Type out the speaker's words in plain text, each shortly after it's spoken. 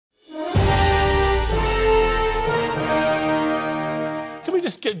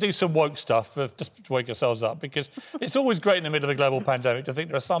just do some woke stuff just to wake ourselves up, because it's always great in the middle of a global pandemic to think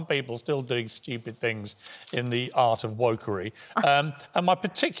there are some people still doing stupid things in the art of wokery. And my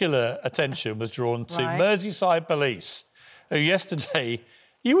particular attention was drawn to Merseyside Police, who yesterday,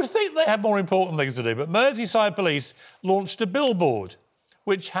 you would think they had more important things to do, but Merseyside Police launched a billboard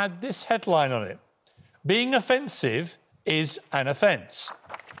which had this headline on it: "Being offensive is an offence."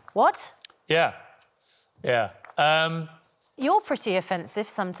 What? Yeah. Yeah. You're pretty offensive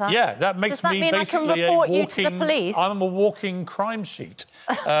sometimes. Yeah, that makes me basically I can report you to the police? I'm a walking crime sheet.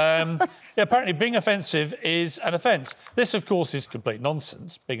 Yeah, apparently being offensive is an offence. This, of course, is complete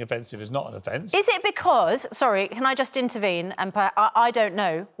nonsense. Being offensive is not an offence. Is it because... Sorry, can I just intervene? And I don't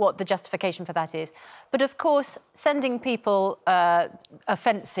know what the justification for that is. But, of course, sending people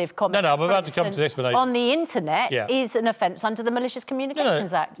offensive comments... No, I'm about to come to the explanation. ...on the internet is an offence under the Malicious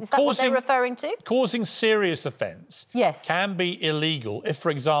Communications Act. Is that what they're referring to? Causing serious offence can be illegal if, for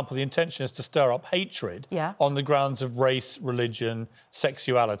example, the intention is to stir up hatred on the grounds of race, religion,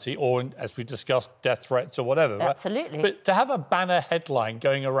 sexuality, or, as we discussed, death threats or whatever. Absolutely. Right? But to have a banner headline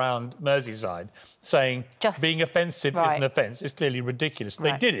going around Merseyside saying being offensive is an offence is clearly ridiculous.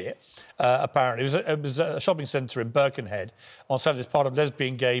 They did it, apparently. It was a shopping centre in Birkenhead on Saturday as part of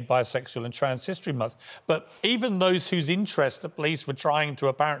Lesbian, Gay, Bisexual and Trans History Month. But even those whose interests the police were trying to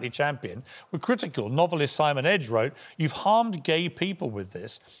apparently champion were critical. Novelist Simon Edge wrote, "You've harmed gay people with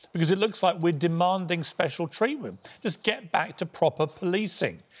this because it looks like we're demanding special treatment. Just get back to proper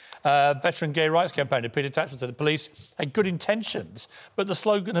policing." Veteran gay rights campaigner Peter Tatchell said the police had good intentions, but the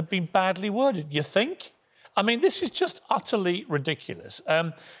slogan had been badly worded. You think? I mean, this is just utterly ridiculous.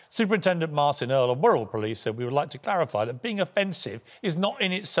 Superintendent Martin Earle of Wirral Police said we would like to clarify that being offensive is not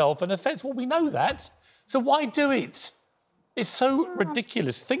in itself an offence. Well, we know that. So why do it? It's so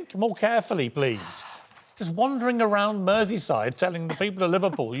ridiculous. Think more carefully, please. Just wandering around Merseyside telling the people of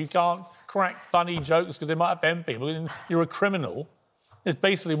Liverpool you can't crack funny jokes because they might offend people and you're a criminal is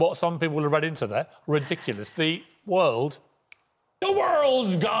basically what some people will have read into that. Ridiculous. The world's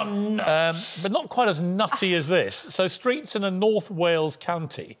gone nuts. But not quite as nutty as this. So streets in a North Wales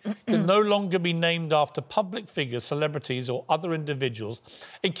county can no longer be named after public figures, celebrities or other individuals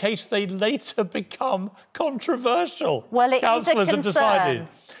in case they later become controversial. Well, it Councillors is a have decided.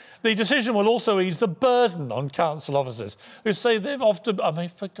 The decision will also ease the burden on council officers who say they've often... I mean,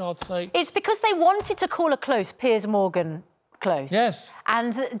 for God's sake... It's because they wanted to call a close Piers Morgan close. Yes.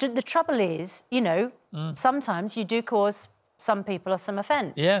 And the trouble is, you know, sometimes you do cause some people some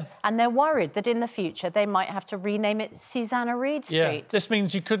offence. Yeah. And they're worried that in the future they might have to rename it Susanna Reid Street. Yeah. This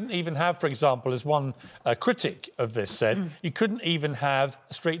means you couldn't even have, for example, as one critic of this said, you couldn't even have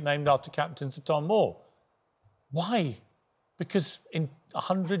a street named after Captain Sir Tom Moore. Why? Because in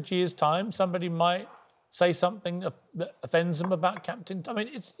 100 years' time, somebody might say something that offends them about Captain... I mean,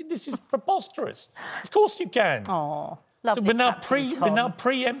 this is preposterous. Of course you can. Oh. Lovely, so we're now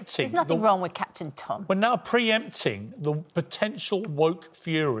preempting... There's nothing wrong with Captain Tom. We're now preempting the potential woke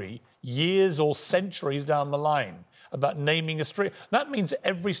fury years or centuries down the line about naming a street. That means that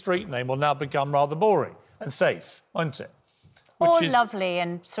every street name will now become rather boring and safe, won't it? Or lovely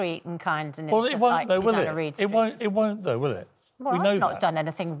and sweet and kind and well, it won't, like though, will Susanna it? Reid Street. It won't, though, will it? Well, we know I've not done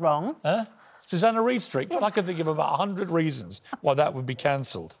anything wrong. Huh? Susanna Reid Street? Yeah. I could think of about 100 reasons why that would be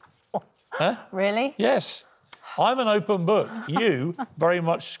cancelled. Huh? Really? Yes. I'm an open book. You, very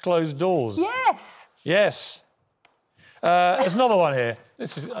much closed doors. Yes. Yes. There's another one here.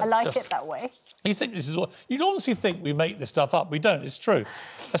 This is. I like it that way. You think this is what... You'd honestly think we make this stuff up. We don't. It's true.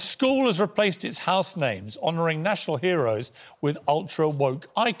 A school has replaced its house names honouring national heroes with ultra-woke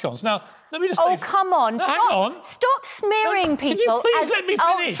icons. Now, let me just... Oh, come on. Hang on. Stop smearing people. Can you please let me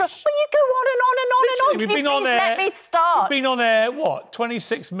finish? Well, you go on and on and on and on. We've Can been you on please air. Let me start. We've been on air, what,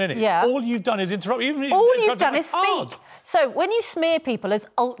 26 minutes? Yeah. All you've done is interrupt. All you've done is speak. So when you smear people as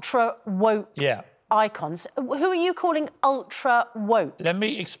ultra-woke icons, who are you calling ultra-woke? Let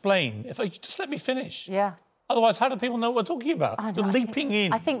me explain. If you just let me finish. Yeah. Otherwise, how do people know what we're talking about? You're leaping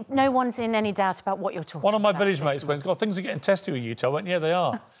in. I think no one's in any doubt about what you're talking about. One of my village mates went, God, things are getting testy with you, Tom. I went, yeah, they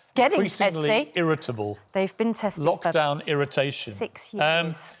are. Getting increasingly testy. Irritable. They've been tested Lockdown irritation. 6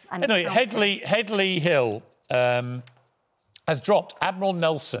 years. Anyway, Headley Hill has dropped Admiral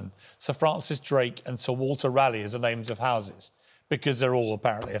Nelson, Sir Francis Drake and Sir Walter Raleigh as the names of houses because they're all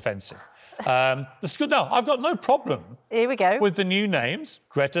apparently offensive. That's good. Now, I've got no problem Here we go. with the new names.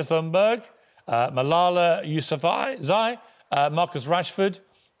 Greta Thunberg, Malala Yousafzai, Marcus Rashford.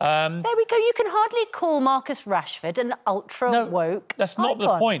 There we go. You can hardly call Marcus Rashford an ultra-woke That's not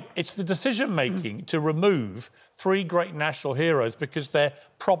the point. It's the decision-making to remove 3 great national heroes because they're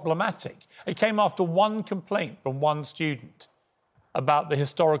problematic. It came after one complaint from one student. about the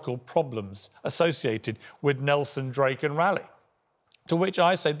historical problems associated with Nelson, Drake and Raleigh. To which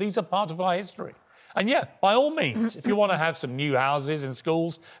I say, these are part of our history. And yeah, by all means, if you want to have some new houses in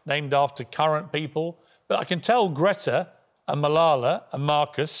schools named after current people, but I can tell Greta and Malala and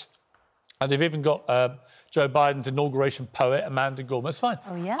Marcus, and they've even got Joe Biden's inauguration poet, Amanda Gorman. It's fine.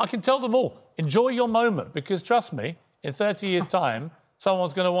 Oh, yeah? I can tell them all, enjoy your moment, because trust me, in 30 years' time,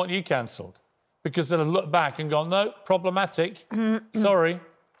 someone's going to want you cancelled because they'll have looked back and gone, no, problematic, sorry.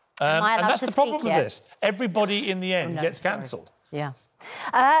 And that's the problem with this. Everybody in the end gets cancelled. Yeah.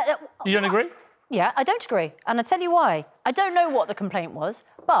 You don't agree? Yeah, I don't agree. And I'll tell you why. I don't know what the complaint was,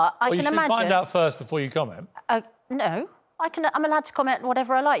 but I can imagine... you should find out first before you comment. No. I'm allowed to comment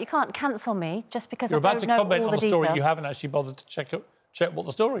whatever I like. You can't cancel me just because I don't know all the details. You're about to comment on a story you haven't actually bothered to check what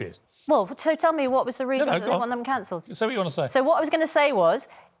the story is. Well, so tell me what was the reason that they want them cancelled. Say what you want to say. So what I was going to say was,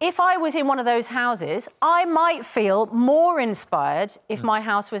 if I was in one of those houses, I might feel more inspired if my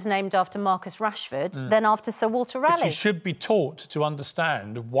house was named after Marcus Rashford than after Sir Walter Raleigh. But you should be taught to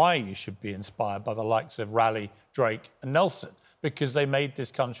understand why you should be inspired by the likes of Raleigh, Drake and Nelson, because they made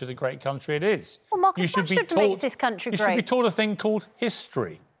this country the great country it is. Well, Marcus Rashford makes this country great. You should be taught a thing called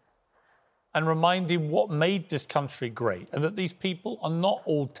history and reminded what made this country great and that these people are not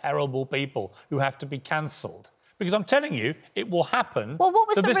all terrible people who have to be cancelled. Because I'm telling you, it will happen. Well, what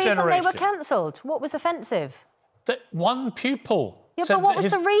was the reason they were cancelled? What was offensive? That one pupil said but what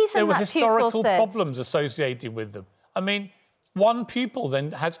was the reason there were historical problems associated with them. I mean, one pupil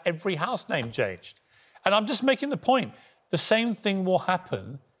then has every house name changed. And I'm just making the point. The same thing will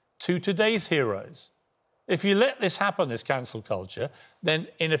happen to today's heroes. If you let this happen, this cancel culture, then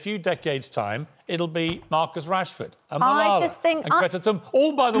in a few decades' time, it'll be Marcus Rashford and Malala and Greta Thunberg.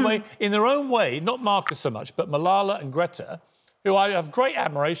 All, by the way, in their own way, not Marcus so much, but Malala and Greta, who I have great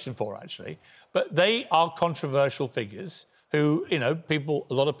admiration for, actually, but they are controversial figures who, you know,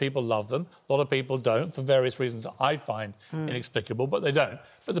 a lot of people love them, a lot of people don't, for various reasons that I find inexplicable, but they don't.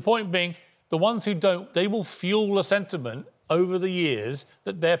 But the point being, the ones who don't, they will fuel a sentiment over the years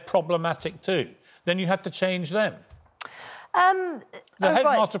that they're problematic too. Then you have to change them. The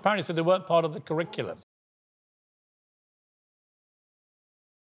headmaster apparently said they weren't part of the curriculum.